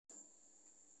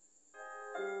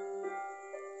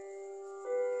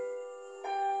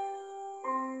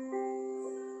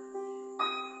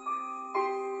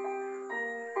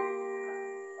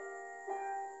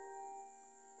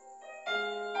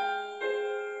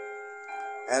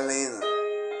Helena,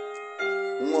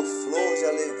 uma flor de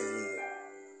alegria,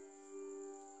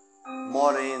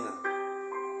 morena,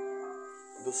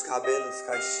 dos cabelos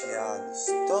cacheados,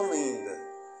 tão linda,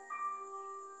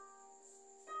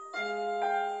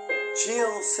 tinha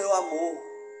no seu amor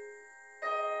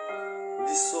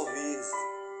de sorriso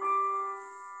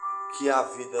que a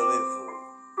vida levou,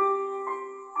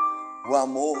 o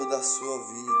amor da sua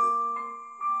vida.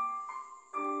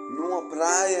 Numa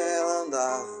praia ela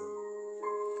andava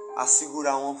a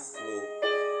segurar uma flor,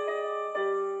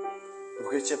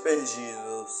 porque tinha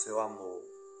perdido o seu amor.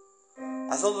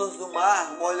 As ondas do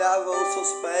mar molhavam os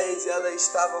seus pés e ela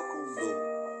estava com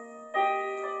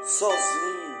dor,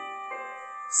 sozinha,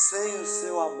 sem o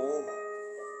seu amor.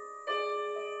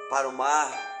 Para o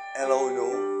mar ela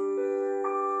olhou,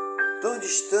 tão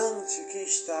distante que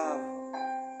estava.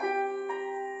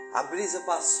 A brisa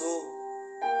passou,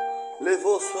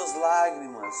 levou suas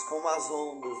lágrimas como as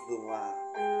ondas do mar.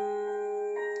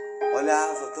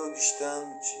 Olhava tão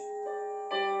distante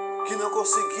que não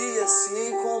conseguia se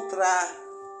encontrar.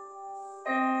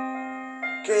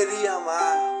 Queria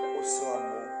amar o seu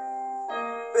amor,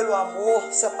 pelo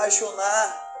amor se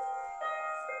apaixonar,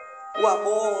 o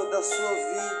amor da sua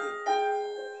vida,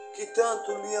 que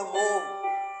tanto lhe amou,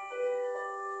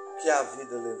 que a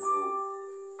vida levou.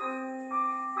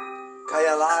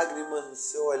 Caia lágrimas no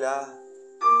seu olhar,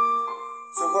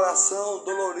 seu coração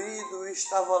dolorido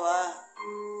estava lá,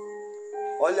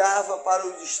 olhava para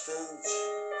o distante,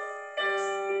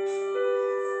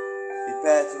 e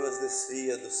pétalas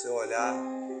descia do seu olhar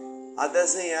a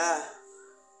desenhar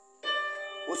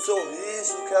o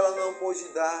sorriso que ela não pôde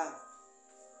dar.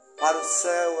 Para o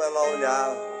céu ela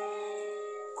olhava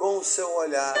com o seu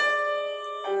olhar,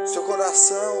 seu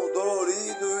coração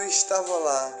dolorido estava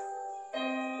lá.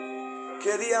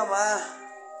 Queria amar,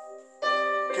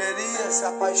 queria se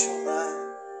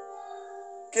apaixonar,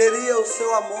 queria o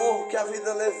seu amor que a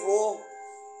vida levou.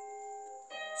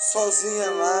 Sozinha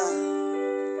lá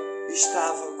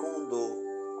estava com dor,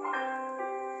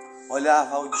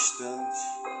 olhava ao distante,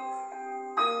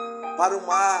 para o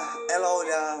mar ela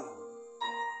olhava,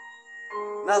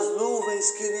 nas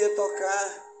nuvens queria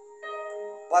tocar,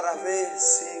 para ver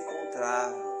se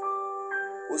encontrava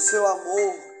o seu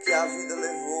amor que a vida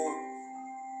levou.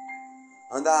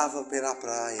 Andava pela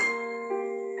praia,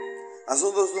 as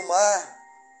ondas do mar,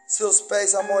 seus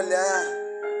pés a molhar,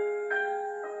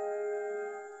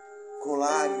 com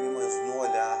lágrimas no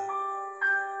olhar.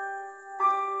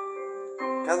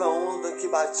 Cada onda que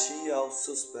batia aos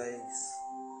seus pés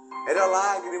era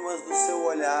lágrimas do seu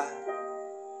olhar.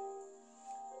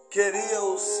 Queria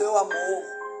o seu amor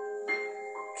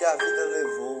que a vida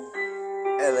levou.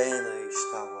 Helena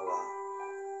estava lá,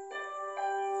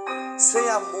 sem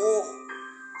amor,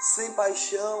 sem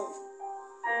paixão,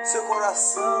 seu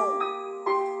coração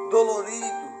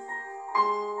dolorido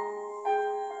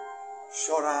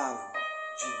chorava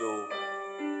de dor.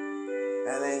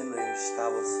 Helena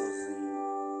estava sozinha.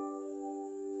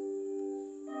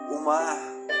 O mar,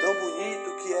 tão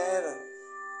bonito que era,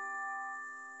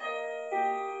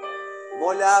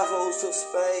 molhava os seus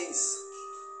pés.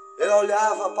 Ela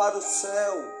olhava para o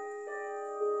céu,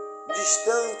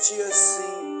 distante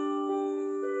assim,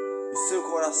 e seu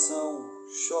coração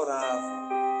chorava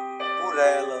por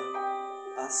ela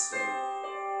assim.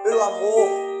 Pelo amor,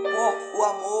 por o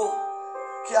amor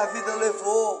que a vida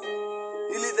levou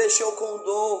e lhe deixou com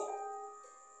dor.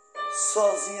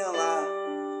 Sozinha lá,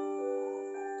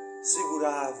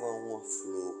 segurava uma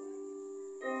flor.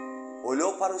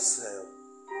 Olhou para o céu,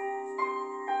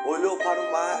 olhou para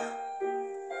o mar,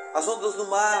 as ondas do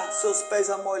mar, seus pés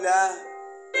a molhar,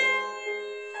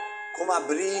 como a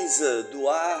brisa do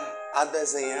ar a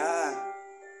desenhar,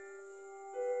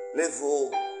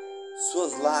 levou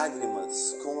suas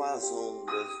lágrimas com as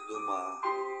ondas do mar.